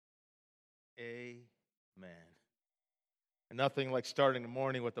Man, and nothing like starting the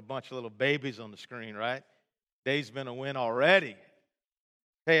morning with a bunch of little babies on the screen, right? Day's been a win already.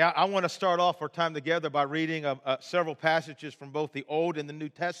 Hey, I want to start off our time together by reading several passages from both the Old and the New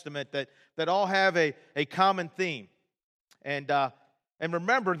Testament that all have a common theme. And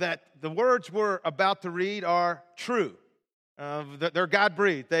remember that the words we're about to read are true. They're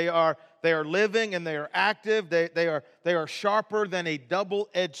God-breathed. They are living and they are active. They are sharper than a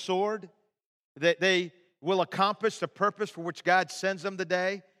double-edged sword. They will accomplish the purpose for which God sends them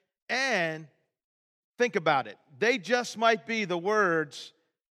today. And think about it. They just might be the words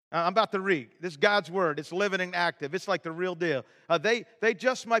I'm about to read. This is God's word. It's living and active. It's like the real deal. They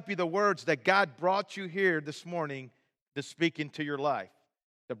just might be the words that God brought you here this morning to speak into your life,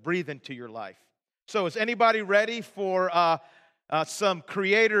 to breathe into your life. So is anybody ready for some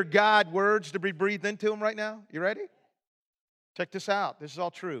Creator God words to be breathed into them right now? You ready? Check this out. This is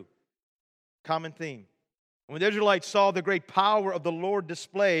all true. Common theme. When the Israelites saw the great power of the Lord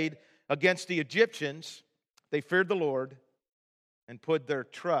displayed against the Egyptians, they feared the Lord and put their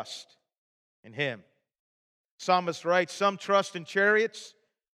trust in Him. Psalmist writes, some trust in chariots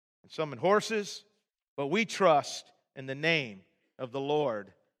and some in horses, but we trust in the name of the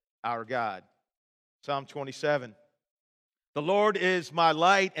Lord our God. Psalm 27. The Lord is my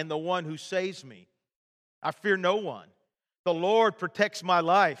light and the one who saves me. I fear no one. The Lord protects my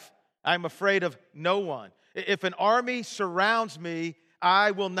life. I am afraid of no one. If an army surrounds me,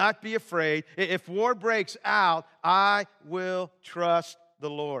 I will not be afraid. If war breaks out, I will trust the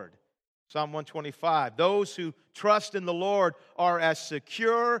Lord. Psalm 125. Those who trust in the Lord are as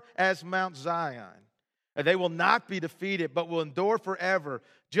secure as Mount Zion. They will not be defeated, but will endure forever.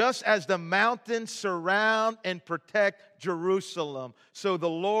 Just as the mountains surround and protect Jerusalem, so the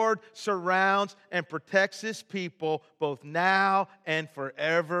Lord surrounds and protects His people both now and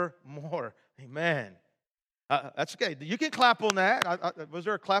forevermore. Amen. That's okay. You can clap on that. Was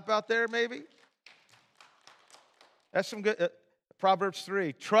there a clap out there maybe? That's some good. Proverbs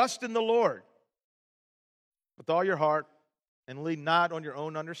 3. Trust in the Lord with all your heart and lean not on your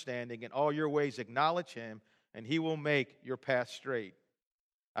own understanding. In all your ways acknowledge Him, and He will make your path straight.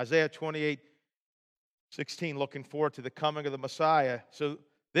 Isaiah 28:16, looking forward to the coming of the Messiah. So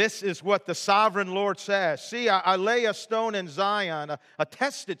this is what the sovereign Lord says. See, I lay a stone in Zion, a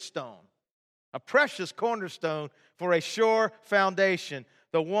tested stone, a precious cornerstone for a sure foundation.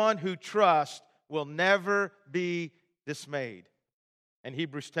 The one who trusts will never be dismayed. And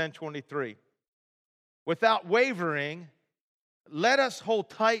Hebrews 10:23. Without wavering, let us hold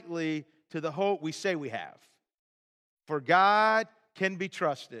tightly to the hope we say we have. For God can be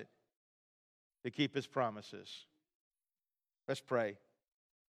trusted to keep His promises. Let's pray.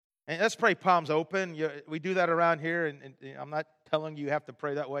 And let's pray palms open. We do that around here, and I'm not telling you have to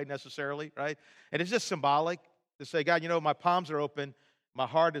pray that way necessarily, right? And it's just symbolic to say, God, my palms are open, my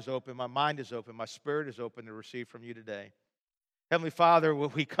heart is open, my mind is open, my spirit is open to receive from you today. Heavenly Father,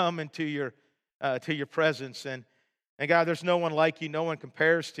 will we come into your presence, and God, there's no one like you, no one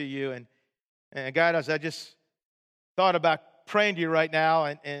compares to you, and God, as I just thought about praying to you right now,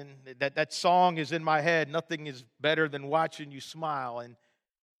 and that song is in my head, nothing is better than watching you smile, and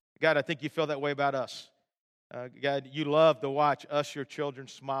God, I think you feel that way about us. God, you love to watch us, your children,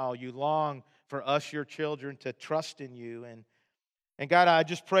 smile. You long for us, your children, to trust in you. And God, I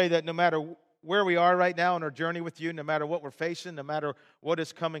just pray that no matter where we are right now in our journey with you, no matter what we're facing, no matter what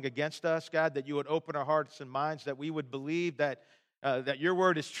is coming against us, God, that you would open our hearts and minds, that we would believe that your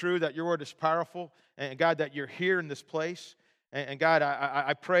word is true, that your word is powerful, and God, that you're here in this place. And God,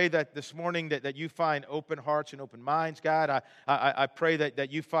 I pray that this morning that you find open hearts and open minds. God, I pray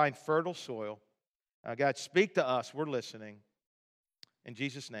that you find fertile soil. God, speak to us. We're listening. In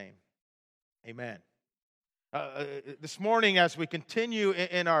Jesus' name, amen. This morning, as we continue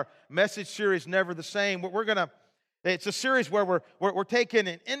in our message series, Never the Same, it's a series where we're taking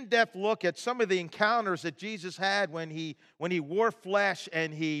an in-depth look at some of the encounters that Jesus had when he wore flesh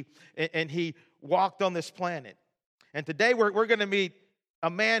and he walked on this planet. And today we're going to meet a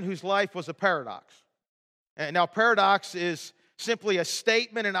man whose life was a paradox. And now, paradox is simply a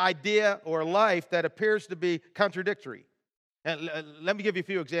statement, an idea, or a life that appears to be contradictory. And let me give you a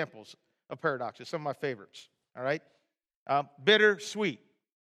few examples of paradoxes, some of my favorites. All right? Bitter, sweet.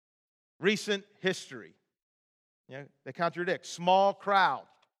 Recent history. They contradict. Small crowd.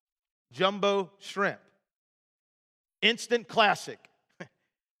 Jumbo shrimp. Instant classic.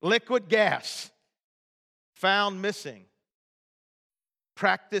 Liquid gas. Found missing.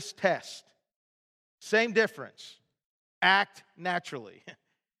 Practice test. Same difference. Act naturally.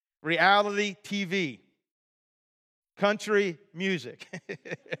 Reality TV. Country music.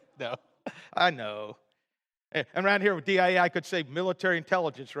 No, I know. And around here with DIA, I could say military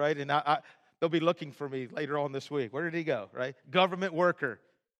intelligence, right? And they'll be looking for me later on this week. Where did he go, right? Government worker.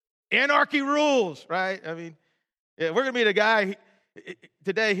 Anarchy rules, right? I mean, yeah, we're going to meet a guy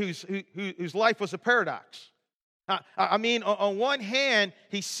today whose life was a paradox. I mean, on one hand,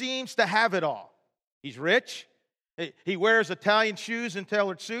 he seems to have it all. He's rich. He wears Italian shoes and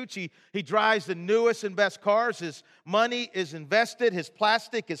tailored suits. He drives the newest and best cars. His money is invested. His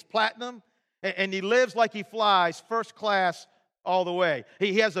plastic is platinum. And he lives like he flies first class all the way.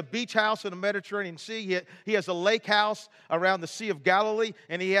 He has a beach house in the Mediterranean Sea. He has a lake house around the Sea of Galilee.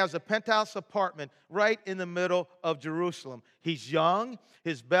 And he has a penthouse apartment right in the middle of Jerusalem. He's young.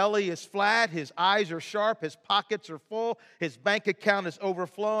 His belly is flat. His eyes are sharp. His pockets are full. His bank account is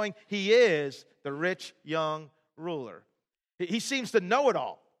overflowing. He is the rich young ruler. He seems to know it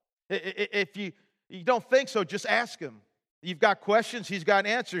all. If you don't think so, just ask him. You've got questions, he's got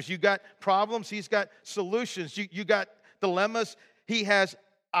answers. You've got problems, he's got solutions. You got dilemmas, he has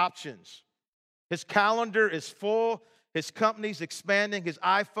options. His calendar is full. His company's expanding. His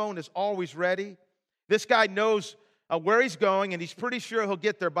iPhone is always ready. This guy knows where he's going, and he's pretty sure he'll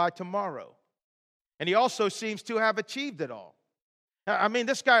get there by tomorrow. And he also seems to have achieved it all. I mean,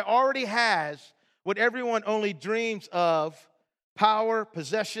 this guy already has what everyone only dreams of: power,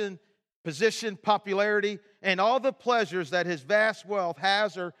 possession, position, popularity, and all the pleasures that his vast wealth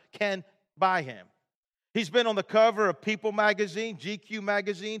has or can buy him. He's been on the cover of People magazine, GQ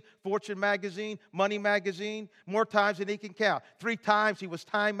magazine, Fortune magazine, Money magazine, more times than he can count. 3 times he was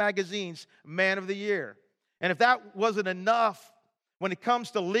Time magazine's Man of the Year. And if that wasn't enough, when it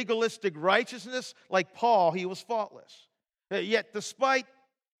comes to legalistic righteousness, like Paul, he was faultless. Yet despite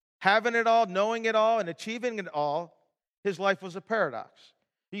having it all, knowing it all, and achieving it all, his life was a paradox.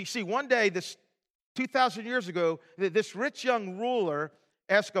 You see, one day, this 2,000 years ago, this rich young ruler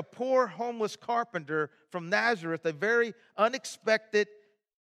asked a poor homeless carpenter from Nazareth a very unexpected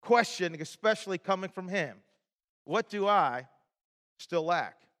question, especially coming from him. What do I still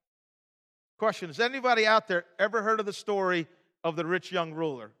lack? Question: has anybody out there ever heard of the story of the rich young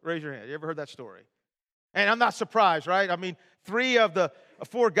ruler? Raise your hand. You ever heard that story? And I'm not surprised, right? I mean, 3 of the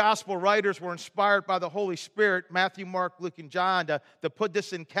 4 gospel writers were inspired by the Holy Spirit, Matthew, Mark, Luke, and John, to put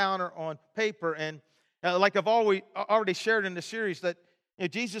this encounter on paper. And like I've already shared in the series, that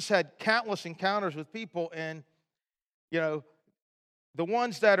Jesus had countless encounters with people, and the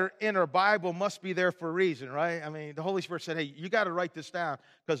ones that are in our Bible must be there for a reason, right? I mean, the Holy Spirit said, hey, you got to write this down,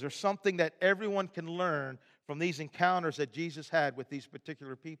 because there's something that everyone can learn from these encounters that Jesus had with these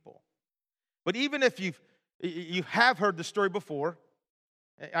particular people. But even if you have heard the story before,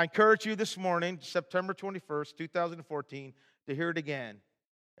 I encourage you this morning, September 21st, 2014, to hear it again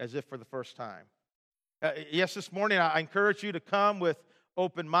as if for the first time. Yes, this morning I encourage you to come with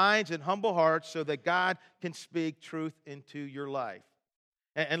open minds and humble hearts so that God can speak truth into your life.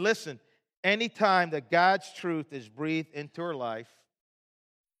 And listen, anytime that God's truth is breathed into our life,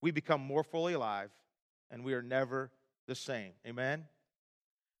 we become more fully alive, and we are never the same. Amen?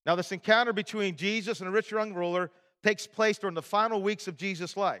 Now, this encounter between Jesus and a rich young ruler takes place during the final weeks of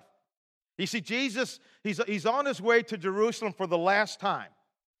Jesus' life. You see, Jesus, he's on his way to Jerusalem for the last time.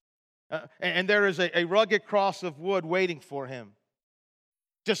 And there is a rugged cross of wood waiting for him.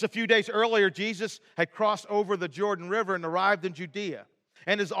 Just a few days earlier, Jesus had crossed over the Jordan River and arrived in Judea.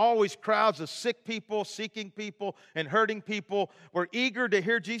 And as always, crowds of sick people, seeking people, and hurting people were eager to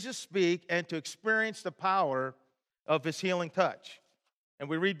hear Jesus speak and to experience the power of his healing touch. And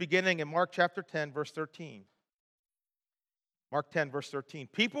we read beginning in Mark chapter 10, verse 13. Mark 10, verse 13.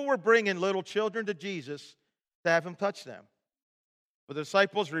 People were bringing little children to Jesus to have him touch them. But the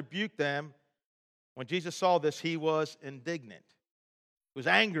disciples rebuked them. When Jesus saw this, he was indignant. He was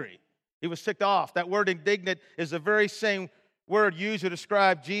angry. He was ticked off. That word indignant is the very same word used to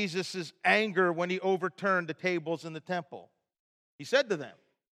describe Jesus' anger when he overturned the tables in the temple. He said to them,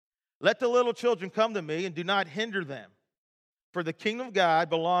 "Let the little children come to me, and do not hinder them. For the kingdom of God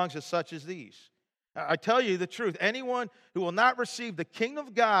belongs to such as these." I tell you the truth, anyone who will not receive the kingdom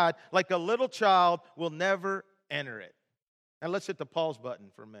of God like a little child will never enter it. Now let's hit the pause button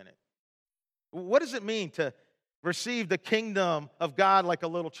for a minute. What does it mean to receive the kingdom of God like a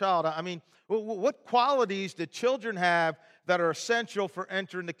little child? I mean, what qualities do children have that are essential for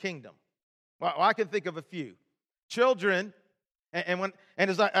entering the kingdom? Well, I can think of a few. Children, and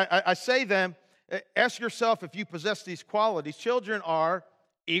as I say them, ask yourself if you possess these qualities. Children are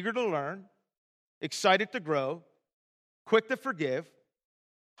eager to learn, excited to grow, quick to forgive,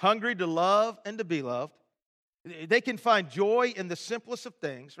 hungry to love and to be loved. They can find joy in the simplest of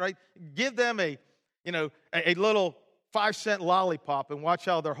things, right? Give them a little 5-cent lollipop and watch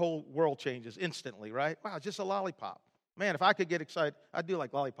how their whole world changes instantly, right? Wow, just a lollipop. Man, if I could get excited, I do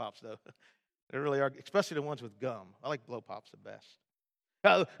like lollipops, though. They really are, especially the ones with gum. I like blow pops the best.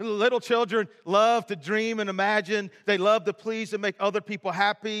 Little children love to dream and imagine. They love to please and make other people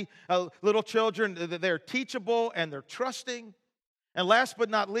happy. Little children, they're teachable and they're trusting. And last but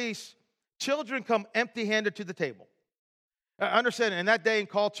not least, children come empty-handed to the table. Understand, in that day and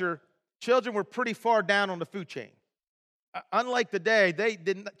culture, children were pretty far down on the food chain. Unlike today,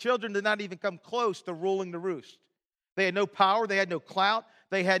 children did not even come close to ruling the roost. They had no power. They had no clout.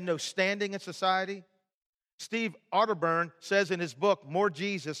 They had no standing in society. Steve Arterburn says in his book, More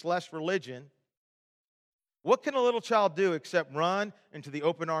Jesus, Less Religion, what can a little child do except run into the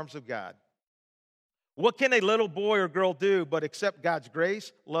open arms of God? What can a little boy or girl do but accept God's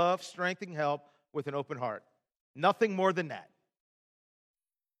grace, love, strength, and help with an open heart? Nothing more than that.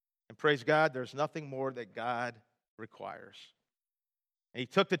 And praise God, there's nothing more that God requires. And he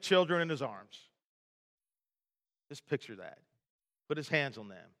took the children in his arms. Just picture that. Put his hands on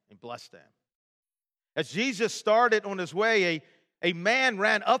them and blessed them. As Jesus started on his way, a man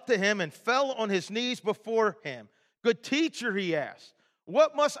ran up to him and fell on his knees before him. Good teacher, he asked,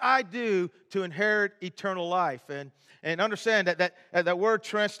 what must I do to inherit eternal life? And understand that word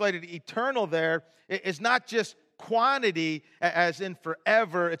translated eternal there is not just quantity as in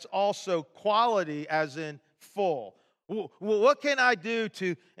forever, it's also quality as in full. What can I do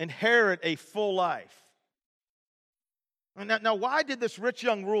to inherit a full life? Now, why did this rich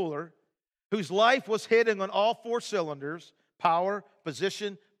young ruler, whose life was hitting on all 4 cylinders, power,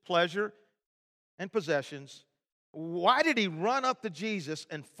 position, pleasure, and possessions, why did he run up to Jesus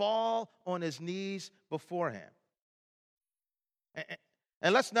and fall on his knees before him?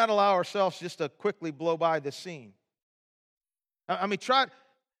 And let's not allow ourselves just to quickly blow by this scene. I mean, try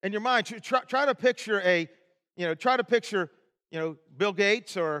in your mind, try to picture Bill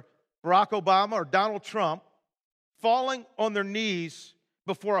Gates or Barack Obama or Donald Trump falling on their knees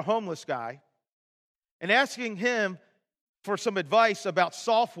before a homeless guy and asking him for some advice about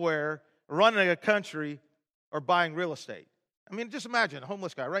software, running a country, or buying real estate. I mean, just imagine a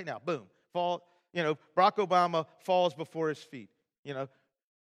homeless guy right now, boom, Barack Obama falls before his feet.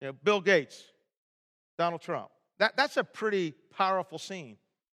 Bill Gates, Donald Trump. That's a pretty powerful scene.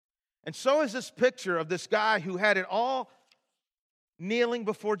 And so is this picture of this guy who had it all kneeling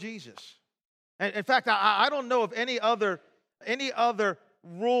before Jesus. And in fact, I don't know of any other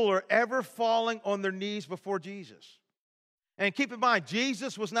ruler ever falling on their knees before Jesus. And keep in mind,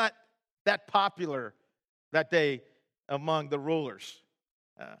 Jesus was not that popular that day among the rulers.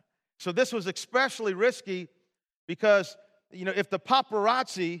 So this was especially risky because, if the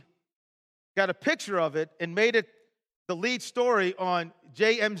paparazzi got a picture of it and made it the lead story on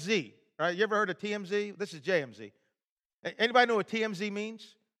JMZ, right? You ever heard of TMZ? This is JMZ. Anybody know what TMZ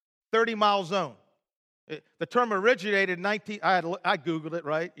means? 30-mile zone. The term originated in I Googled it,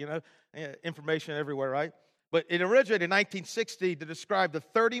 right? Information everywhere, right? But it originated in 1960 to describe the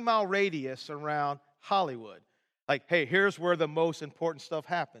 30-mile radius around Hollywood. Like, hey, here's where the most important stuff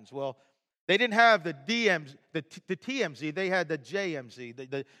happens. Well, they didn't have the TMZ, they had the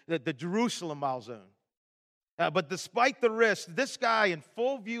JMZ, the Jerusalem mile zone. But despite the risk, this guy, in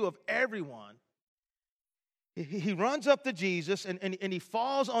full view of everyone, he runs up to Jesus and he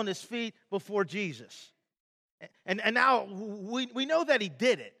falls on his feet before Jesus. And now we know that he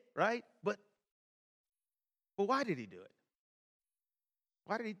did it, right? But why did he do it?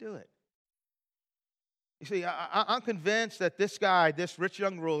 Why did he do it? You see, I'm convinced that this guy, this rich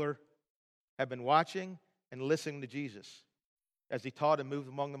young ruler, had been watching and listening to Jesus as he taught and moved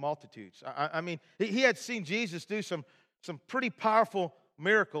among the multitudes. I mean, he had seen Jesus do some pretty powerful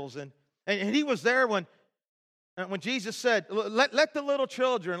miracles, and he was there when Jesus said, let the little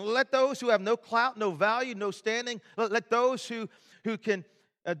children, let those who have no clout, no value, no standing, let those who can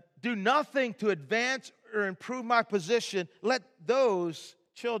do nothing to advance or improve my position, let those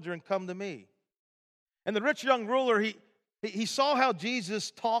children come to me. And the rich young ruler, he saw how Jesus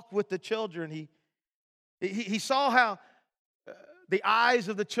talked with the children. He saw how the eyes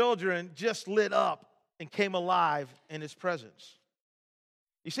of the children just lit up and came alive in his presence.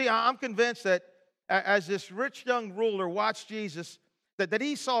 You see, I'm convinced that as this rich young ruler watched Jesus, that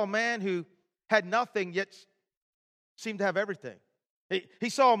he saw a man who had nothing yet seemed to have everything. He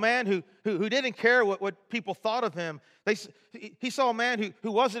saw a man who didn't care what people thought of him. He saw a man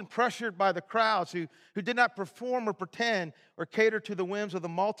who wasn't pressured by the crowds, who did not perform or pretend or cater to the whims of the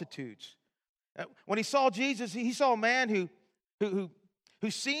multitudes. When he saw Jesus, he saw a man who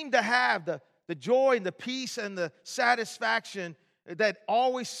seemed to have the joy and the peace and the satisfaction that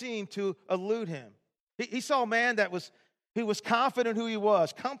always seemed to elude him. He saw a man that was He was confident who he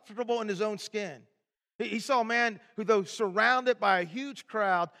was, comfortable in his own skin. He saw a man who, though surrounded by a huge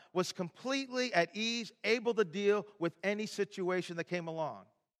crowd, was completely at ease, able to deal with any situation that came along.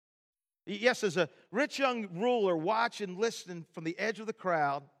 Yes, as a rich young ruler watched and listened from the edge of the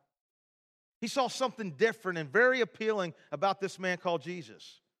crowd, he saw something different and very appealing about this man called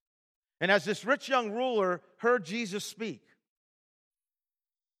Jesus. And as this rich young ruler heard Jesus speak,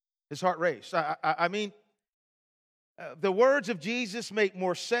 his heart raced. The words of Jesus make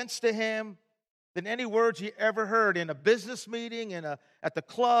more sense to him than any words he ever heard in a business meeting, at the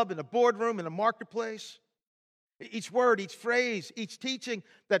club, in a boardroom, in a marketplace. Each word, each phrase, each teaching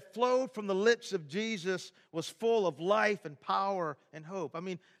that flowed from the lips of Jesus was full of life and power and hope.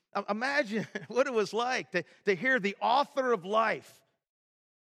 Imagine what it was like to hear the author of life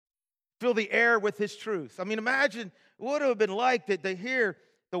fill the air with his truth. Imagine what it would have been like to hear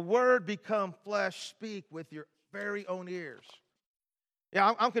the Word become flesh speak with your very own ears.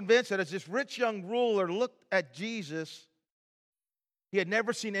 Yeah, I'm convinced that as this rich young ruler looked at Jesus, he had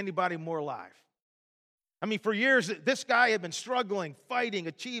never seen anybody more alive. For years, this guy had been struggling, fighting,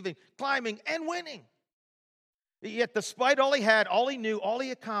 achieving, climbing, and winning. Yet despite all he had, all he knew, all he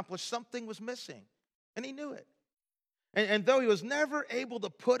accomplished, something was missing. And he knew it. And though he was never able to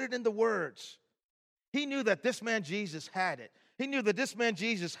put it into words, he knew that this man Jesus had it. He knew that this man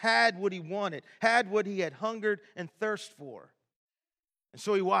Jesus had what he wanted, had what he had hungered and thirsted for. And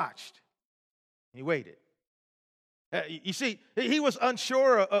so he watched. And he waited. You see, he was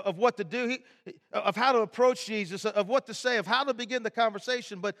unsure of what to do, of how to approach Jesus, of what to say, of how to begin the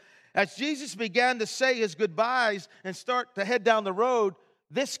conversation. But as Jesus began to say his goodbyes and start to head down the road,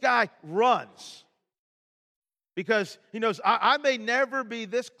 this guy runs. Because he knows, I may never be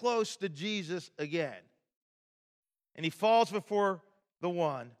this close to Jesus again. And he falls before the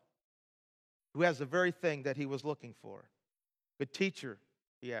one who has the very thing that he was looking for. Good teacher,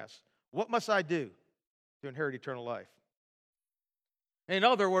 he asked, what must I do to inherit eternal life? In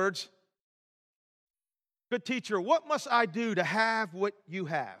other words, good teacher, what must I do to have what you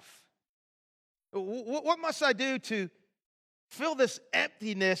have? What must I do to fill this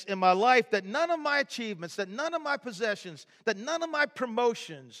emptiness in my life that none of my achievements, that none of my possessions, that none of my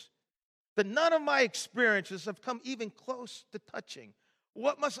promotions, that none of my experiences have come even close to touching?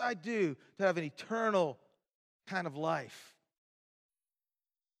 What must I do to have an eternal kind of life?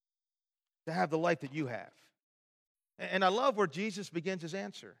 To have the life that you have. And I love where Jesus begins his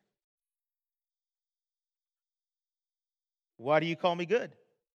answer. Why do you call me good?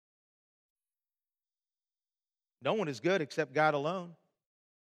 No one is good except God alone.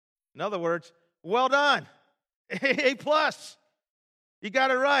 In other words, well done. A plus. You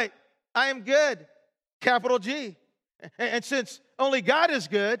got it right. I am good. Capital G. And since only God is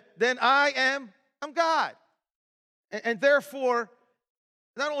good, then I'm God. And therefore,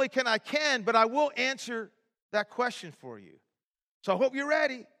 not only can, but I will answer that question for you. So I hope you're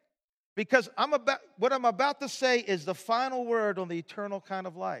ready, because what I'm about to say is the final word on the eternal kind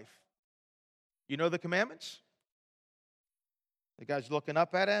of life. You know the commandments? The guy's looking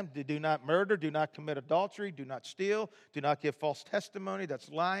up at him. Do not murder, do not commit adultery, do not steal, do not give false testimony, that's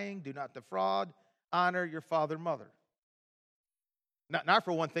lying, do not defraud, honor your father and mother. Not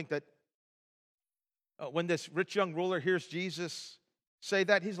for one think that when this rich young ruler hears Jesus say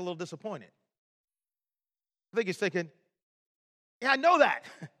that, he's a little disappointed. I think he's thinking, yeah, I know that.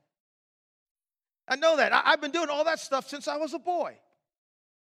 I know that. I've been doing all that stuff since I was a boy.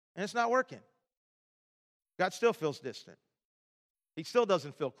 And it's not working. God still feels distant. He still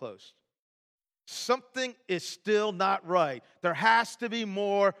doesn't feel close. Something is still not right. There has to be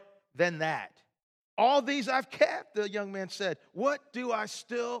more than that. All these I've kept, the young man said. What do I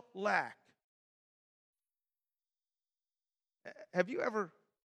still lack? Have you ever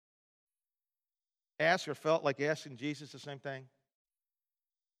asked or felt like asking Jesus the same thing?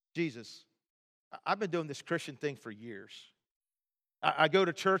 Jesus, I've been doing this Christian thing for years. I go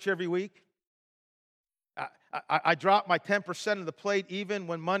to church every week. I drop my 10% of the plate even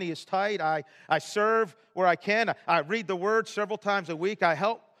when money is tight. I serve where I can. I read the Word several times a week. I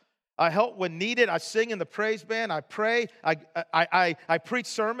help when needed. I sing in the praise band. I pray. I preach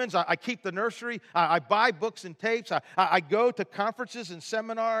sermons. I keep the nursery. I buy books and tapes. I go to conferences and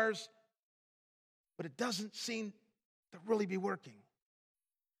seminars. But it doesn't seem to really be working.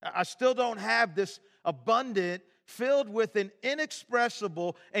 I still don't have this abundant, filled with an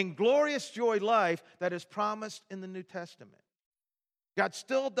inexpressible and glorious joy life that is promised in the New Testament. God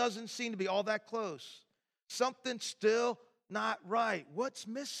still doesn't seem to be all that close. Something's still not right. What's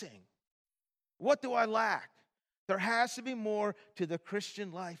missing? What do I lack? There has to be more to the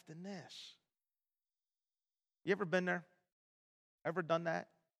Christian life than this. You ever been there? Ever done that?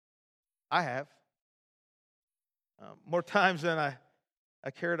 I have. More times than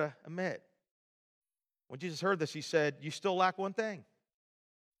I care to admit. When Jesus heard this, he said, you still lack one thing.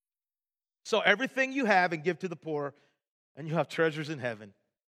 So everything you have and give to the poor, and you have treasures in heaven.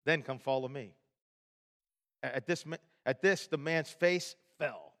 Then come follow me. At this, the man's face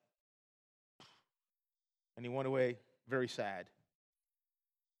fell. And he went away very sad.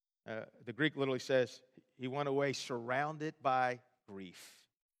 The Greek literally says he went away surrounded by grief.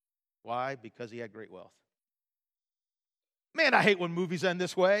 Why? Because he had great wealth. Man, I hate when movies end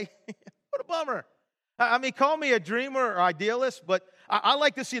this way. What a bummer. I mean, call me a dreamer or idealist, but I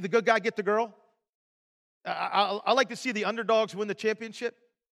like to see the good guy get the girl. I like to see the underdogs win the championship,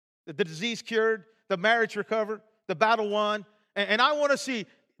 the disease cured, the marriage recovered, the battle won. And I want to see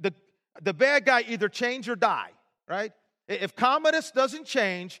the bad guy either change or die, right? If Commodus doesn't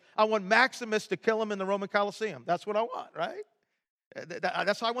change, I want Maximus to kill him in the Roman Colosseum. That's what I want, right?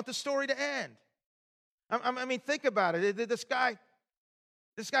 That's how I want the story to end. I mean, think about it. This guy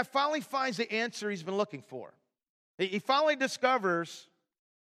finally finds the answer he's been looking for. He finally discovers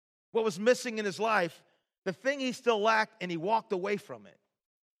what was missing in his life, the thing he still lacked, and he walked away from it.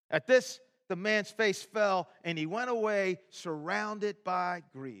 At this, the man's face fell, and he went away surrounded by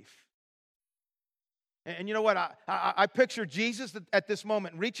grief. And you know what? I picture Jesus at this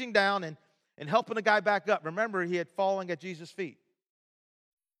moment reaching down and helping the guy back up. Remember, he had fallen at Jesus' feet.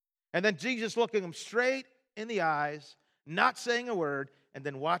 And then Jesus looking him straight in the eyes, not saying a word, and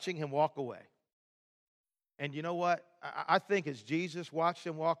then watching him walk away. And you know what? I think as Jesus watched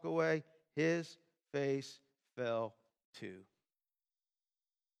him walk away, his face fell too.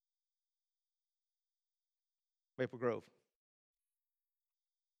 Maple Grove.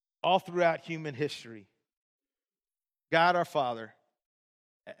 All throughout human history, God our Father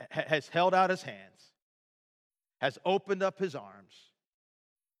has held out his hands, has opened up his arms,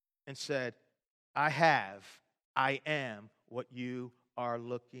 and said, I am what you are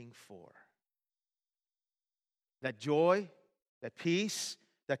looking for. That joy, that peace,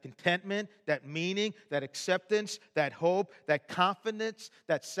 that contentment, that meaning, that acceptance, that hope, that confidence,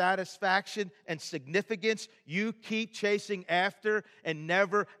 that satisfaction and significance you keep chasing after and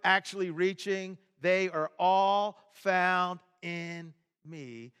never actually reaching, they are all found in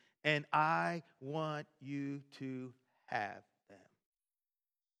me, and I want you to have them.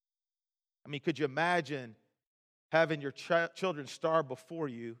 I mean, could you imagine having your children starve before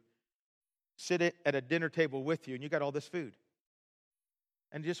you, sit at a dinner table with you, and you got all this food,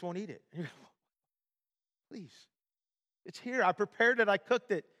 and you just won't eat it? Please. It's here. I prepared it. I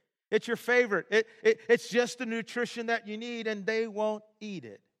cooked it. It's your favorite. It's just the nutrition that you need, and they won't eat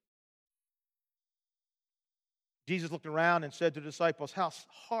it. Jesus looked around and said to the disciples, how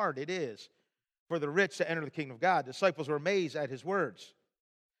hard it is for the rich to enter the kingdom of God. The disciples were amazed at his words.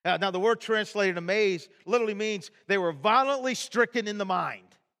 Now, the word translated amazed literally means they were violently stricken in the mind.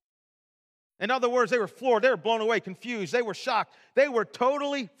 In other words, they were floored, they were blown away, confused, they were shocked, they were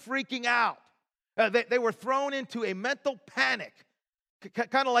totally freaking out. They were thrown into a mental panic,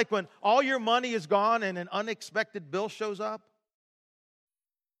 kind of like when all your money is gone and an unexpected bill shows up.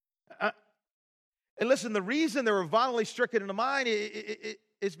 And listen, the reason they were violently stricken in the mind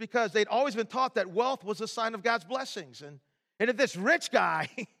is because they'd always been taught that wealth was a sign of God's blessings. And if this rich guy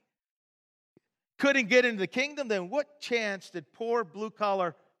couldn't get into the kingdom, then what chance did poor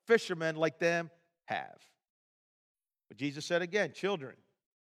blue-collar fishermen like them have? But Jesus said again, children,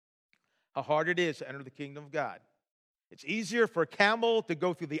 how hard it is to enter the kingdom of God. It's easier for a camel to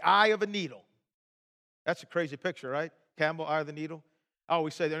go through the eye of a needle. That's a crazy picture, right? Camel, eye of the needle. I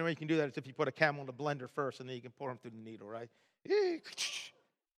always say the only way you can do that is if you put a camel in the blender first and then you can pour them through the needle, right?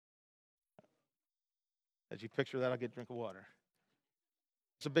 As you picture that, I'll get a drink of water.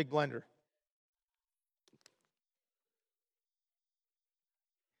 It's a big blender.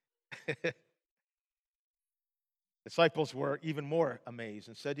 Disciples were even more amazed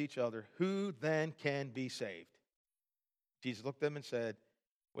and said to each other, who then can be saved? Jesus looked at them and said,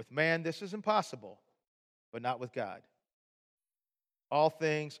 with man this is impossible, but not with God. All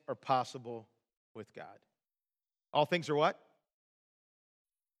things are possible with God. All things are what?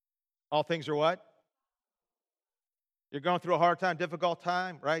 All things are what? You're going through a hard time, difficult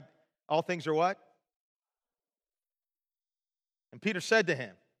time, right? All things are what? And Peter said to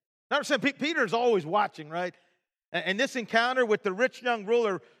him, Peter's always watching, right? And this encounter with the rich young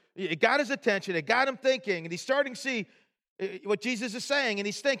ruler, it got his attention, it got him thinking, and he's starting to see what Jesus is saying, and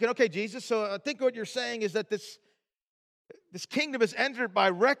he's thinking, okay, Jesus, so I think what you're saying is that this kingdom is entered by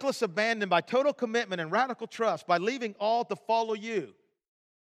reckless abandon, by total commitment and radical trust, by leaving all to follow you.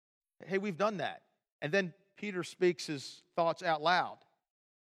 Hey, we've done that. And then Peter speaks his thoughts out loud.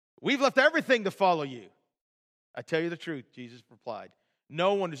 We've left everything to follow you. I tell you the truth, Jesus replied.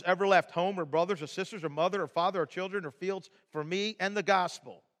 No one who's ever left home or brothers or sisters or mother or father or children or fields for me and the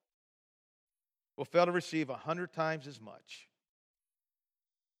gospel will fail to receive 100 times as much.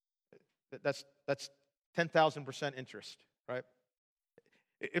 That's 10,000% interest, right?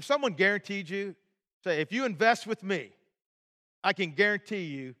 If someone guaranteed you, say, if you invest with me, I can guarantee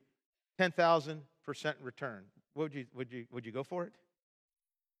you 10,000% return. Would you go for it?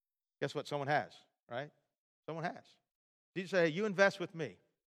 Guess what? Someone has, right? Someone has. Jesus said, hey, you invest with me,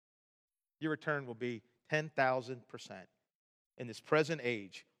 your return will be 10,000% in this present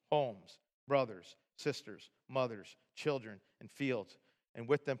age, homes, brothers, sisters, mothers, children, and fields, and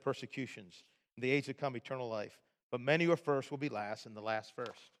with them persecutions. In the age to come, eternal life. But many who are first will be last, and the last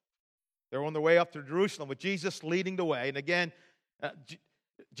first. They're on their way up to Jerusalem with Jesus leading the way. And again,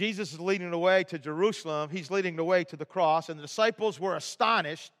 Jesus is leading the way to Jerusalem. He's leading the way to the cross. And the disciples were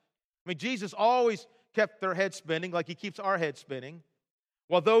astonished. I mean, Jesus always kept their head spinning like he keeps our head spinning.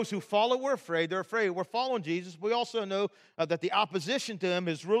 While those who follow were afraid, they're afraid. We're following Jesus. We also know that the opposition to him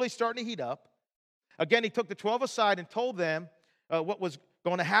is really starting to heat up. Again, he took the 12 aside and told them what was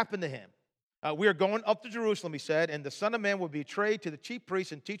going to happen to him. We are going up to Jerusalem, he said, and the Son of Man will be betrayed to the chief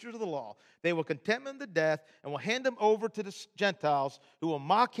priests and teachers of the law. They will condemn him to death and will hand him over to the Gentiles, who will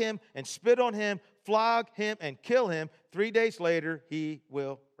mock him and spit on him, flog him, and kill him. 3 days later, he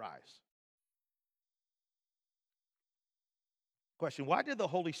will rise. Question, why did the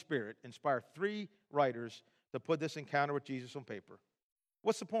Holy Spirit inspire 3 writers to put this encounter with Jesus on paper?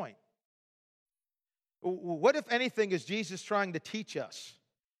 What's the point? What, if anything, is Jesus trying to teach us?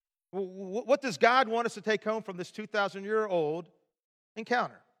 What does God want us to take home from this 2,000-year-old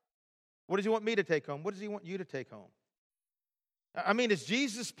encounter? What does he want me to take home? What does he want you to take home? I mean, is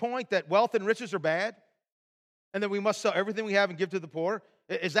Jesus' point that wealth and riches are bad? And that we must sell everything we have and give to the poor?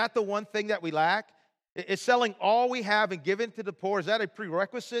 Is that the one thing that we lack? Is selling all we have and giving to the poor, is that a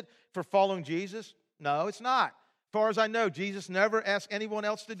prerequisite for following Jesus? No, it's not. As far as I know, Jesus never asked anyone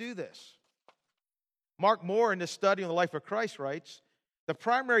else to do this. Mark Moore, in this study on the life of Christ, writes, the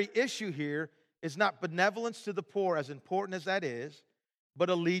primary issue here is not benevolence to the poor, as important as that is, but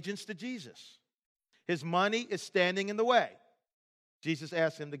allegiance to Jesus. His money is standing in the way. Jesus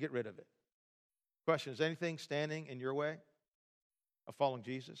asked him to get rid of it. Question, is anything standing in your way of following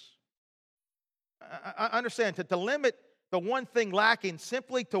Jesus? I understand, to limit the one thing lacking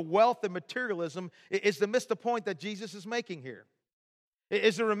simply to wealth and materialism is to miss the point that Jesus is making here.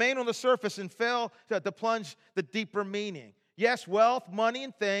 Is to remain on the surface and fail to plunge the deeper meaning. Yes, wealth, money,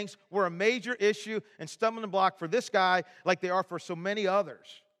 and things were a major issue and stumbling block for this guy like they are for so many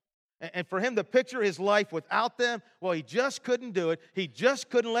others. And for him to picture his life without them, well, he just couldn't do it. He just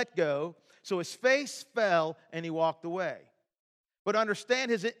couldn't let go. So his face fell and he walked away. But understand,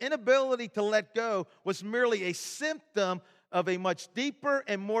 his inability to let go was merely a symptom of a much deeper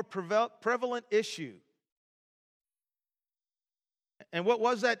and more prevalent issue. And what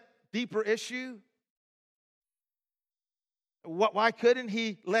was that deeper issue? Why couldn't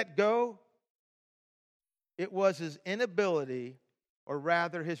he let go? It was his inability, or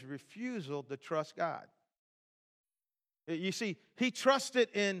rather his refusal to trust God. You see, he trusted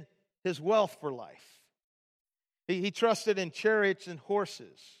in his wealth for life. He trusted in chariots and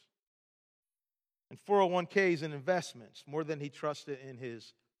horses, and 401ks and investments more than he trusted in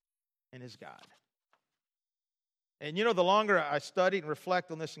his God. And you know, the longer I study and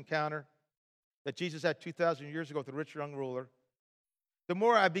reflect on this encounter that Jesus had 2,000 years ago with the rich young ruler, the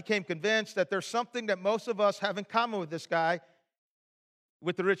more I became convinced that there's something that most of us have in common with this guy,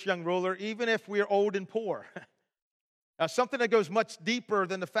 with the rich young ruler, even if we are old and poor. Something that goes much deeper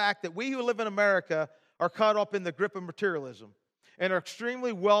than the fact that we who live in America are caught up in the grip of materialism and are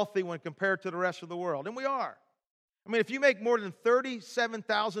extremely wealthy when compared to the rest of the world. And we are. I mean, if you make more than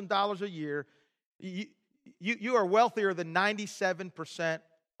 $37,000 a year, you are wealthier than 97%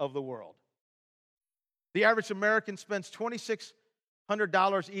 of the world. The average American spends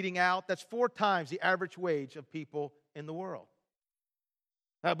 $2,600 eating out. That's 4 times the average wage of people in the world.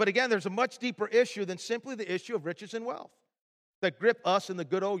 But again, there's a much deeper issue than simply the issue of riches and wealth that grip us in the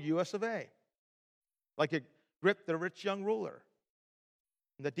good old U.S. of A. Like it gripped the rich young ruler.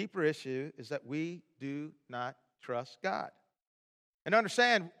 And the deeper issue is that we do not trust God. And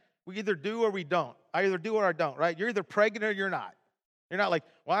understand, we either do or we don't. I either do or I don't, right? You're either pregnant or you're not. You're not like,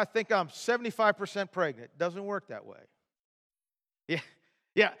 well, I think I'm 75% pregnant. It doesn't work that way.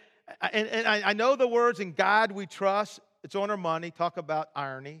 Yeah. And I know the words, "In God we trust." It's on our money. Talk about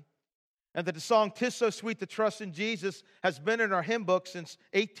irony. And that the song, "'Tis So Sweet to Trust in Jesus," has been in our hymn book since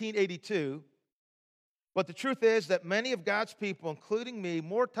 1882. But the truth is that many of God's people, including me,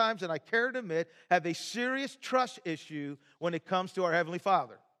 more times than I care to admit, have a serious trust issue when it comes to our Heavenly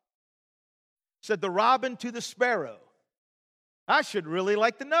Father. Said the robin to the sparrow, I should really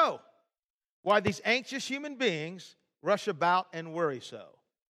like to know why these anxious human beings rush about and worry so.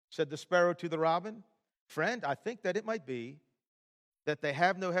 Said the sparrow to the robin, friend, I think that it might be that they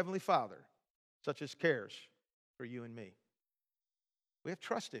have no Heavenly Father, such as cares for you and me. We have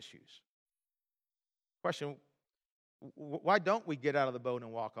trust issues. Question, why don't we get out of the boat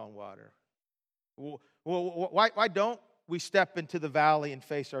and walk on water? Why don't we step into the valley and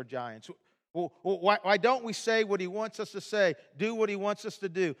face our giants? Why don't we say what He wants us to say, do what He wants us to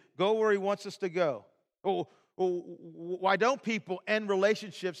do, go where He wants us to go? Why don't people end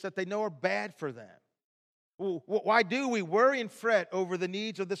relationships that they know are bad for them? Why do we worry and fret over the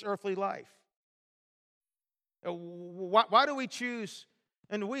needs of this earthly life? Why do we choose,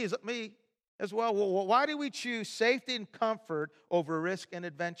 and we, as me as well, why do we choose safety and comfort over risk and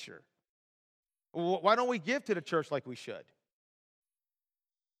adventure? Why don't we give to the church like we should?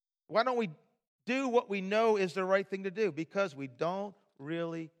 Why don't we do what we know is the right thing to do? Because we don't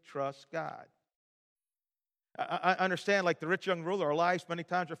really trust God. I understand, like the rich young ruler, our lives many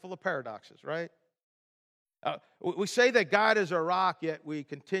times are full of paradoxes, right? We say that God is our rock, yet we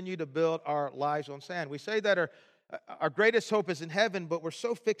continue to build our lives on sand. We say that our greatest hope is in heaven, but we're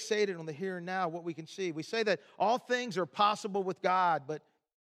so fixated on the here and now, what we can see. We say that all things are possible with God, but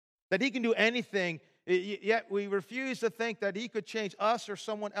that He can do anything, yet we refuse to think that He could change us or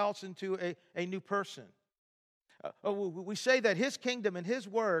someone else into a new person. We say that His kingdom and His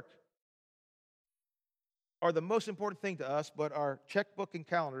work are the most important thing to us, but our checkbook and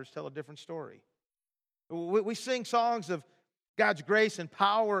calendars tell a different story. We sing songs of God's grace and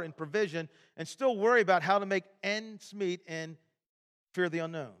power and provision and still worry about how to make ends meet and fear the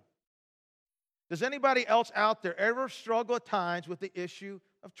unknown. Does anybody else out there ever struggle at times with the issue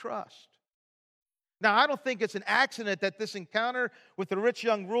of trust? Now, I don't think it's an accident that this encounter with the rich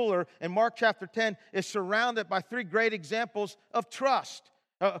young ruler in Mark chapter 10 is surrounded by three great examples of trust.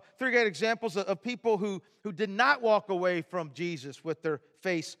 Three great examples of people who did not walk away from Jesus with their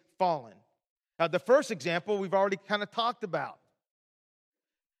face fallen. The first example we've already kind of talked about.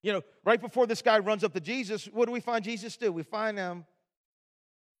 You know, right before this guy runs up to Jesus, what do we find Jesus do? We find him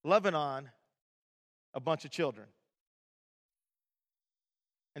loving on a bunch of children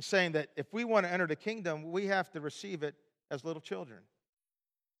and saying that if we want to enter the kingdom, we have to receive it as little children.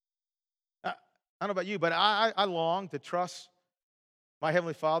 I don't know about you, but I long to trust my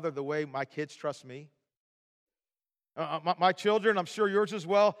Heavenly Father the way my kids trust me. My children, I'm sure yours as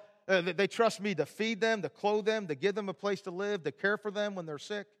well, they trust me to feed them, to clothe them, to give them a place to live, to care for them when they're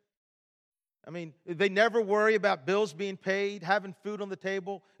sick. I mean, they never worry about bills being paid, having food on the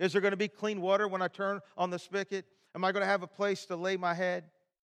table. Is there going to be clean water when I turn on the spigot? Am I going to have a place to lay my head?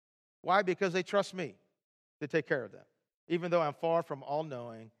 Why? Because they trust me to take care of them, even though I'm far from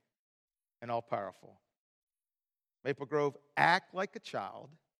all-knowing and all-powerful. Maple Grove, act like a child,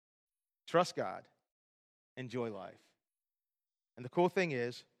 trust God, enjoy life. And the cool thing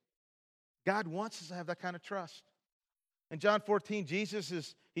is, God wants us to have that kind of trust. In John 14,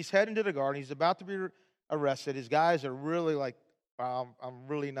 he's heading to the garden. He's about to be arrested. His guys are really like, wow, I'm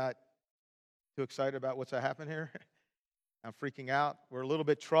really not too excited about what's happened here. I'm freaking out. We're a little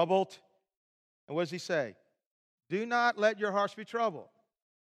bit troubled. And what does he say? Do not let your hearts be troubled.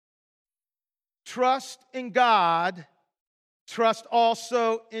 Trust in God. Trust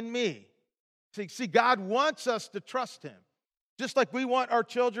also in me. See, God wants us to trust Him. Just like we want our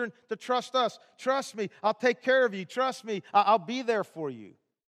children to trust us. Trust me, I'll take care of you. Trust me, I'll be there for you.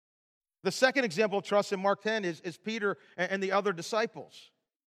 The second example of trust in Mark 10 is Peter and the other disciples.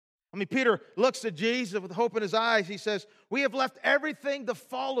 I mean, Peter looks to Jesus with hope in his eyes. He says, we have left everything to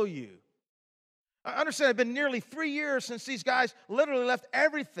follow you. I understand it's been nearly 3 years since these guys literally left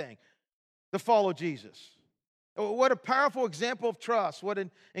everything to follow Jesus. What a powerful example of trust. What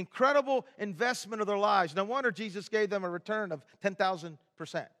an incredible investment of their lives. No wonder Jesus gave them a return of 10,000%.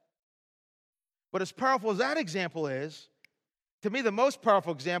 But as powerful as that example is, to me the most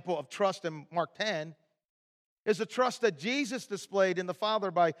powerful example of trust in Mark 10 is the trust that Jesus displayed in the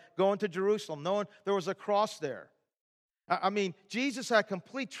Father by going to Jerusalem, knowing there was a cross there. I mean, Jesus had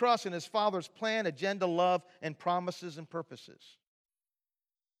complete trust in His Father's plan, agenda, love, and promises and purposes.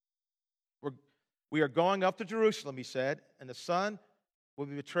 We are going up to Jerusalem, He said, and the Son will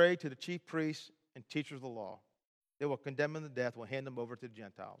be betrayed to the chief priests and teachers of the law. They will condemn Him to death, will hand Him over to the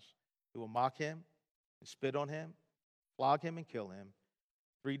Gentiles. They will mock Him and spit on Him, flog Him and kill Him.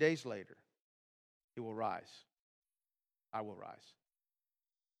 3 days later, He will rise. I will rise.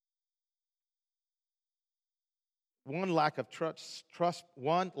 one lack of trust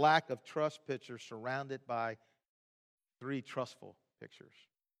picture surrounded by three trustful pictures.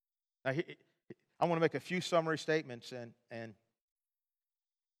 Now, I want to make a few summary statements and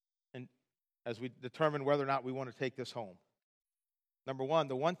as we determine whether or not we want to take this home. Number one,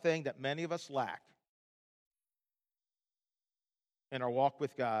 the one thing that many of us lack in our walk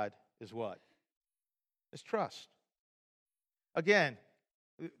with God is what? It's trust. Again,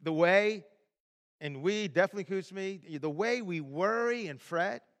 the way, and we definitely includes me, the way we worry and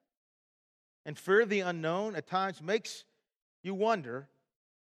fret and fear the unknown at times makes you wonder.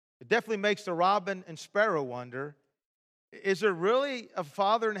 It definitely makes the robin and sparrow wonder. Is there really a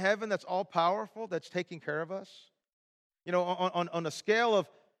Father in heaven that's all-powerful, that's taking care of us? You know, on a scale of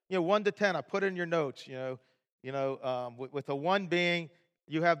 1 to 10, I put in your notes. With a 1 being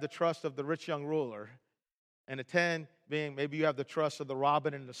you have the trust of the rich young ruler, and a 10 being maybe you have the trust of the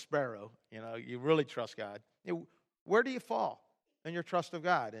robin and the sparrow. You really trust God. Where do you fall in your trust of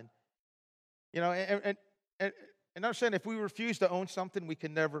God? And understand, if we refuse to own something, we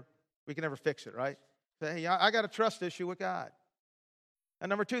can never fix it, right? Say, hey, I got a trust issue with God. And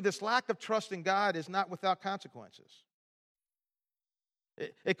number two, this lack of trust in God is not without consequences.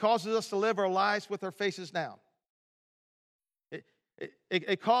 It causes us to live our lives with our faces down.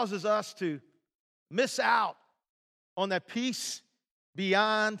 It causes us to miss out on that peace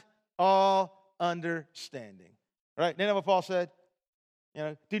beyond all understanding. Right? Isn't that what Paul said?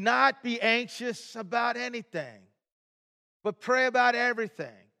 Do not be anxious about anything, but pray about everything.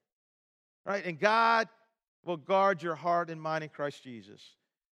 Right? And God will guard your heart and mind in Christ Jesus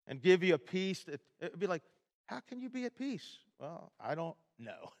and give you a peace. It would be like, how can you be at peace? Well, I don't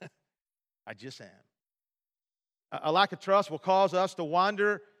know. I just am. A lack of trust will cause us to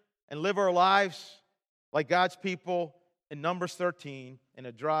wander and live our lives like God's people in Numbers 13 in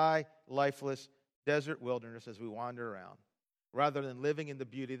a dry, lifeless desert wilderness as we wander around, rather than living in the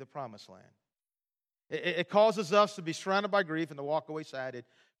beauty of the promised land. It causes us to be surrounded by grief and to walk away sad. It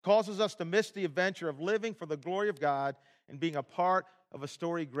causes us to miss the adventure of living for the glory of God and being a part of a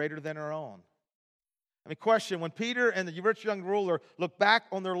story greater than our own. I mean, question, when Peter and the rich young ruler look back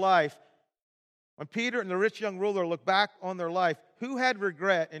on their life, who had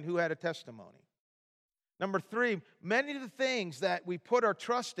regret and who had a testimony? Number three, many of the things that we put our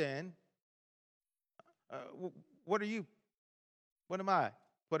trust in, what am I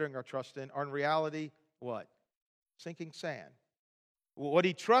putting our trust in, are in reality what? Sinking sand. What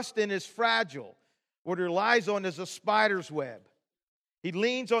he trusts in is fragile. What he relies on is a spider's web. He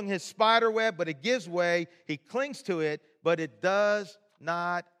leans on his spider web, but it gives way. He clings to it, but it does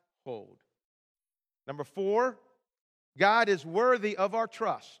not hold. Number four, God is worthy of our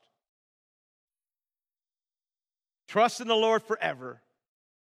trust. Trust in the Lord forever,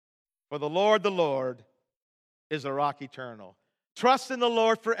 for the Lord is a rock eternal. Trust in the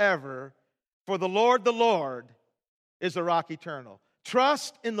Lord forever, for the Lord is a rock eternal.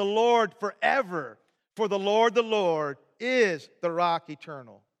 Trust in the Lord forever, for the Lord is the rock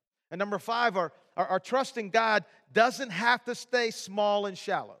eternal. And number five, our trust in God doesn't have to stay small and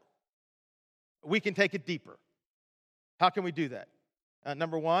shallow. We can take it deeper. How can we do that?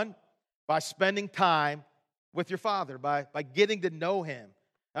 Number one, by spending time with your Father, by getting to know Him,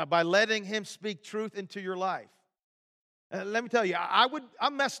 by letting Him speak truth into your life. Let me tell you,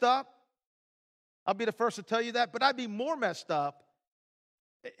 I'm messed up. I'll be the first to tell you that, but I'd be more messed up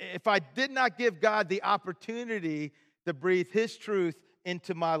if I did not give God the opportunity to breathe His truth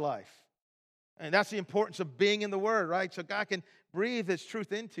into my life. And that's the importance of being in the Word, right? So God can breathe His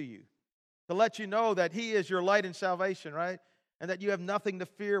truth into you to let you know that He is your light and salvation, right? And that you have nothing to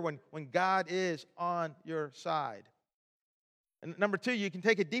fear when God is on your side. And number two, you can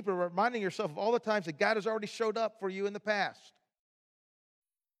take it deeper, reminding yourself of all the times that God has already showed up for you in the past.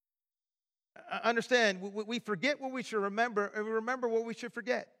 Understand, we forget what we should remember, and we remember what we should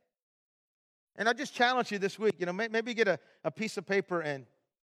forget. And I just challenge you this week, maybe get a piece of paper and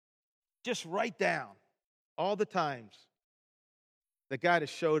just write down all the times that God has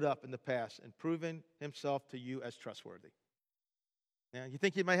showed up in the past and proven Himself to you as trustworthy. Now, you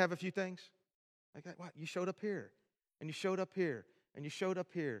think you may have a few things? Like, wow, you showed up here, and you showed up here, and you showed up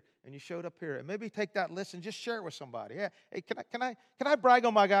here, and you showed up here. And maybe take that list and just share it with somebody. Yeah, hey, can I brag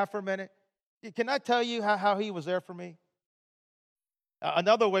on my guy for a minute? Can I tell you how he was there for me?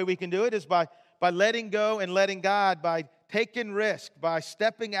 Another way we can do it is by letting go and letting God, by taking risk, by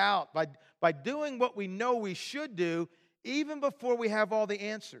stepping out, by doing what we know we should do even before we have all the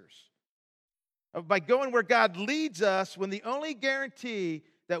answers. By going where God leads us when the only guarantee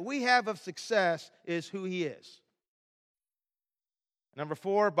that we have of success is who He is. Number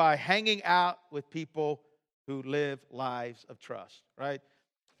four, by hanging out with people who live lives of trust, right?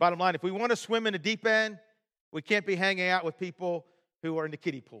 Bottom line, if we want to swim in the deep end, we can't be hanging out with people who are in the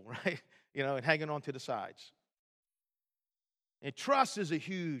kiddie pool, right? And hanging on to the sides. And trust is a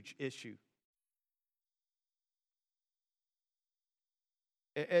huge issue.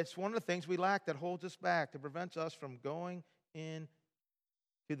 It's one of the things we lack that holds us back, that prevents us from going into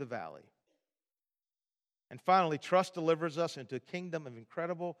the valley. And finally, trust delivers us into a kingdom of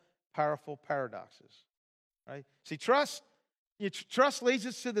incredible, powerful paradoxes. Right? See, trust leads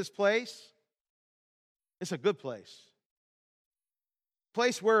us to this place. It's a good place.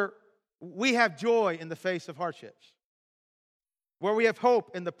 Place where we have joy in the face of hardships. Where we have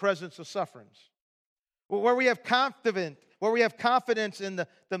hope in the presence of sufferings. Where we have confidence in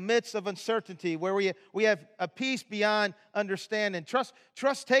the midst of uncertainty, where we have a peace beyond understanding.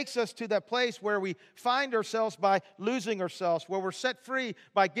 Trust takes us to that place where we find ourselves by losing ourselves, where we're set free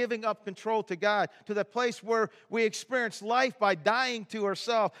by giving up control to God, to that place where we experience life by dying to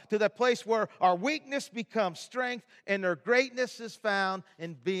ourselves, to that place where our weakness becomes strength and our greatness is found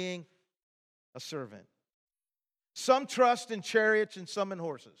in being a servant. Some trust in chariots and some in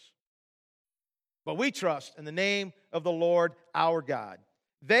horses. But we trust in the name of the Lord our God.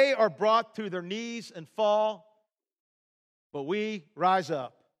 They are brought to their knees and fall, but we rise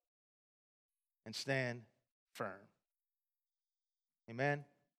up and stand firm. Amen?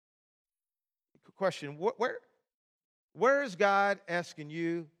 Question, where is God asking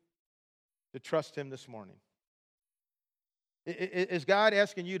you to trust Him this morning? Is God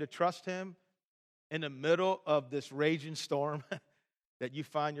asking you to trust Him in the middle of this raging storm that you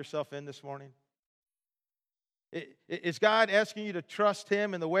find yourself in this morning? Is God asking you to trust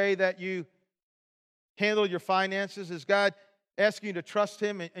Him in the way that you handle your finances? Is God asking you to trust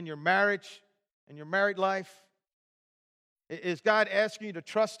Him in your marriage, in your married life? Is God asking you to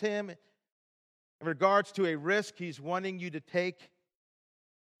trust Him in regards to a risk He's wanting you to take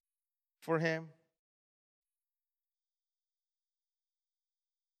for Him?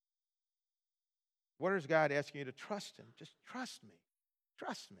 Where is God asking you to trust Him? Just trust me.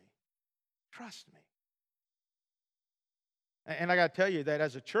 Trust me. Trust me. And I got to tell you that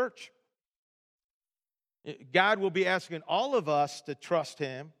as a church, God will be asking all of us to trust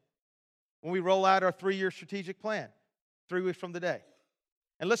Him when we roll out our 3-year strategic plan, 3 weeks from today.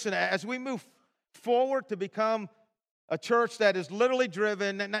 And listen, as we move forward to become a church that is literally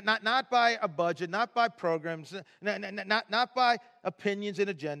driven, not by a budget, not by programs, not by opinions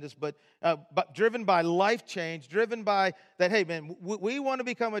and agendas, but driven by life change, driven by that, hey, man, we want to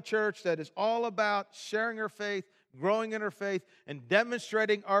become a church that is all about sharing our faith, growing in our faith, and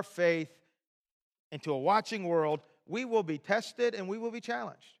demonstrating our faith into a watching world. We will be tested and we will be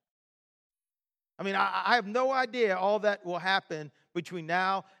challenged. I mean, I have no idea all that will happen between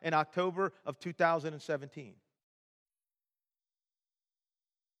now and October of 2017.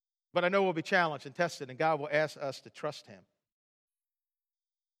 But I know we'll be challenged and tested, and God will ask us to trust Him.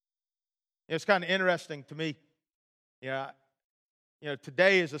 It's kind of interesting to me.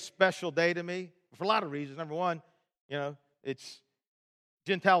 Today is a special day to me for a lot of reasons. Number one, it's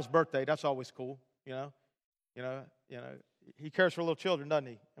Gentile's birthday. That's always cool. He cares for little children, doesn't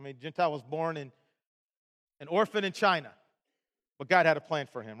he? I mean, Gentile was born in an orphan in China, but God had a plan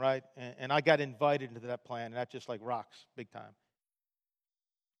for him, right? And I got invited into that plan, and that just like rocks big time.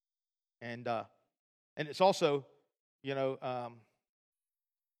 And it's also,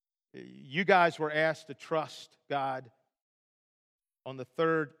 you guys were asked to trust God on the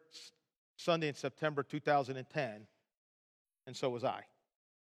third Sunday in September 2010, and so was I.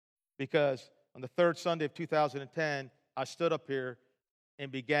 Because on the third Sunday of 2010, I stood up here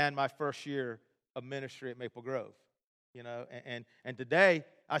and began my first year of ministry at Maple Grove. And today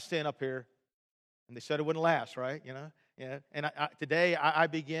I stand up here, and they said it wouldn't last, right? And today I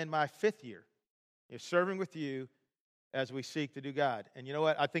begin my 5th year, serving with you as we seek to do God. And you know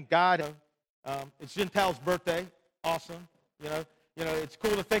what? I think God, it's Gentile's birthday. Awesome. It's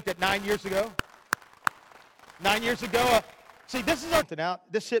cool to think that 9 years ago, see, this is something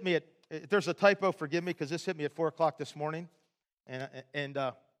out. This hit me if there's a typo, forgive me, because this hit me at 4 o'clock this morning.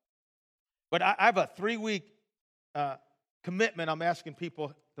 But I have a 3-week commitment I'm asking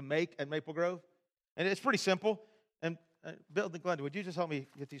people to make at Maple Grove. And it's pretty simple. And Bill and Glenda, would you just help me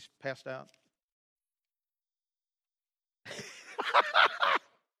get these passed out?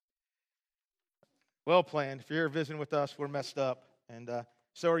 Well planned. If you're here visiting with us, we're messed up. And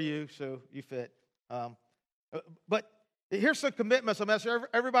so are you, so you fit. But here's some commitments I'm asking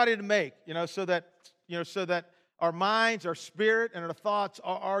everybody to make, so that our minds, our spirit, and our thoughts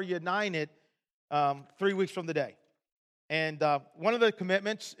are united 3 weeks from today. And one of the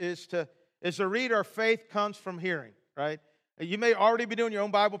commitments is to is to read our faith comes from hearing, right? You may already be doing your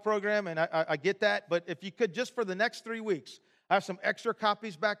own Bible program, and I get that, but if you could, just for the next 3 weeks, I have some extra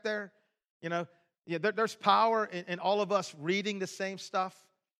copies back there. There's power in all of us reading the same stuff.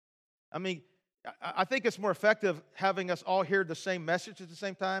 I mean, I think it's more effective having us all hear the same message at the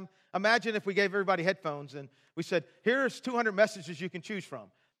same time. Imagine if we gave everybody headphones and we said, here's 200 messages you can choose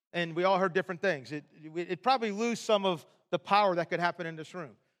from, and we all heard different things. It'd probably lose some of the power that could happen in this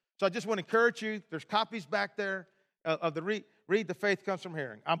room. So I just want to encourage you, there's copies back there of the Read the Faith Comes from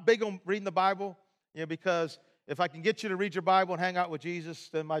Hearing. I'm big on reading the Bible, because if I can get you to read your Bible and hang out with Jesus,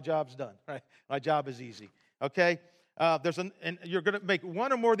 then my job's done, right? My job is easy, okay? And you're going to make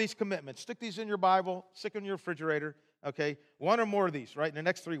one or more of these commitments. Stick these in your Bible, stick them in your refrigerator, okay? One or more of these, right, in the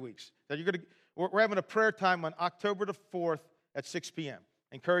next 3 weeks. That we're having a prayer time on October the 4th at 6 p.m.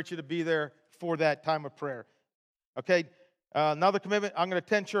 Encourage you to be there for that time of prayer, okay? Another commitment, I'm going to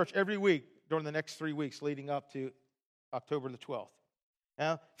attend church every week during the next 3 weeks leading up to October the 12th.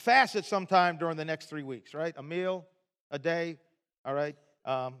 Now, fast at some time during the next 3 weeks, right? A meal, a day, all right,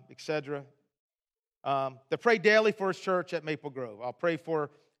 etc. To pray daily for His church at Maple Grove. I'll pray for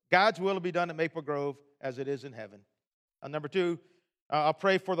God's will to be done at Maple Grove as it is in heaven. Number 2, I'll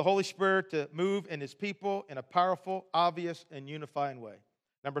pray for the Holy Spirit to move in His people in a powerful, obvious, and unifying way.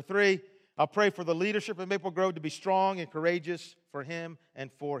 Number 3, I'll pray for the leadership of Maple Grove to be strong and courageous for Him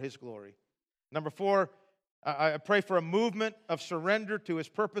and for His glory. Number 4, I pray for a movement of surrender to His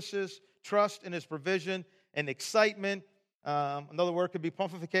purposes, trust in His provision, and excitement. Another word could be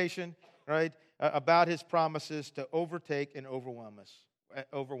pumpification, right? About His promises to overtake and overwhelm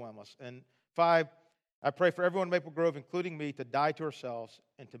us. And 5, I pray for everyone in Maple Grove, including me, to die to ourselves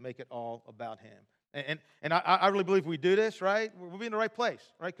and to make it all about Him. And I really believe we do this, right? We'll be in the right place,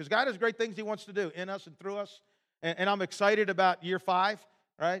 right? Because God has great things He wants to do in us and through us. And I'm excited about year 5,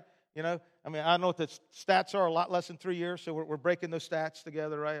 right? I know what the stats are, a lot less than 3 years, so we're breaking those stats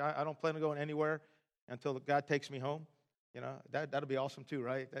together, right? I don't plan on going anywhere until God takes me home. That'll be awesome too,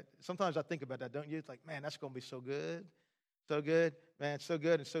 right? Sometimes I think about that, don't you? It's like, man, that's going to be so good. So good. Man, it's so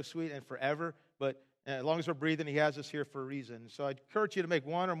good and so sweet and forever. But as long as we're breathing, He has us here for a reason. So I encourage you to make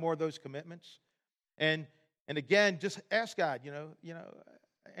one or more of those commitments. And again, just ask God,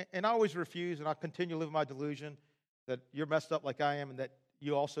 and I always refuse, and I'll continue to live in my delusion that you're messed up like I am and that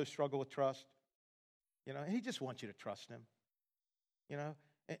you also struggle with trust. And He just wants you to trust Him.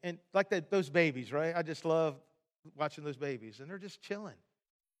 And like those babies, right? I just love watching those babies, and they're just chilling,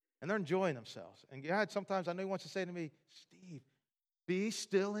 and they're enjoying themselves. And God, sometimes I know He wants to say to me, Steve, be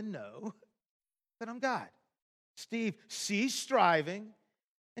still and know that I'm God. Steve, cease striving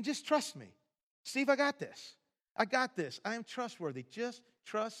and just trust me. Steve, I got this. I got this. I am trustworthy. Just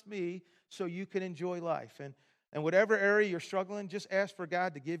trust me so you can enjoy life. And whatever area you're struggling, just ask for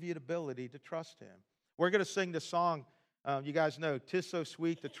God to give you the ability to trust Him. We're going to sing this song, you guys know, "'Tis So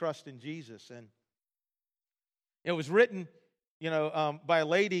Sweet to Trust in Jesus." And it was written, by a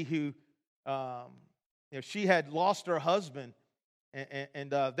lady who, she had lost her husband,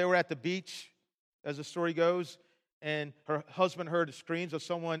 and they were at the beach, as the story goes, and her husband heard the screams of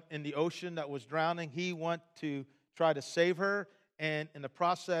someone in the ocean that was drowning. He went to try to save her, and in the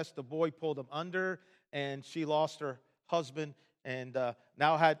process, the boy pulled him under, and she lost her husband, and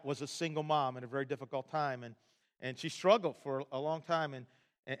now was a single mom in a very difficult time, and she struggled for a long time,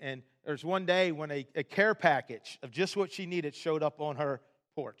 and there's one day when a care package of just what she needed showed up on her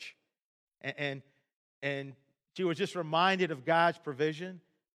porch, and she was just reminded of God's provision,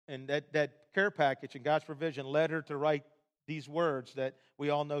 and that care package and God's provision led her to write these words that we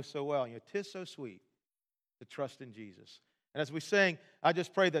all know so well. 'Tis so sweet to trust in Jesus. And as we sing, I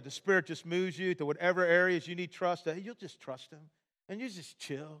just pray that the Spirit just moves you to whatever areas you need trust, that you'll just trust Him and you just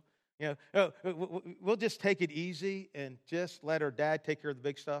chill. We'll just take it easy and just let our dad take care of the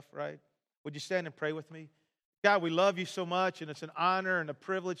big stuff, right? Would you stand and pray with me? God, we love you so much, and it's an honor and a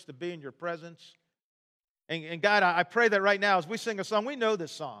privilege to be in your presence. And God, I pray that right now as we sing a song, we know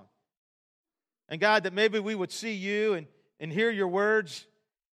this song. And God, that maybe we would see you and hear your words,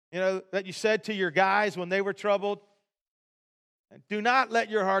 that you said to your guys when they were troubled. Do not let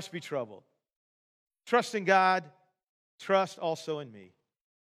your hearts be troubled. Trust in God. Trust also in me.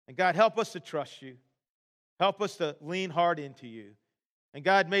 And God, help us to trust you. Help us to lean hard into you. And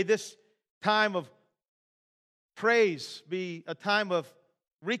God, may this time of praise be a time of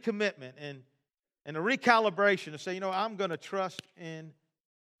recommitment and a recalibration to say, I'm going to trust in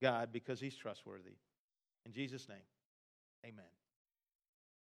God because He's trustworthy. In Jesus' name, amen.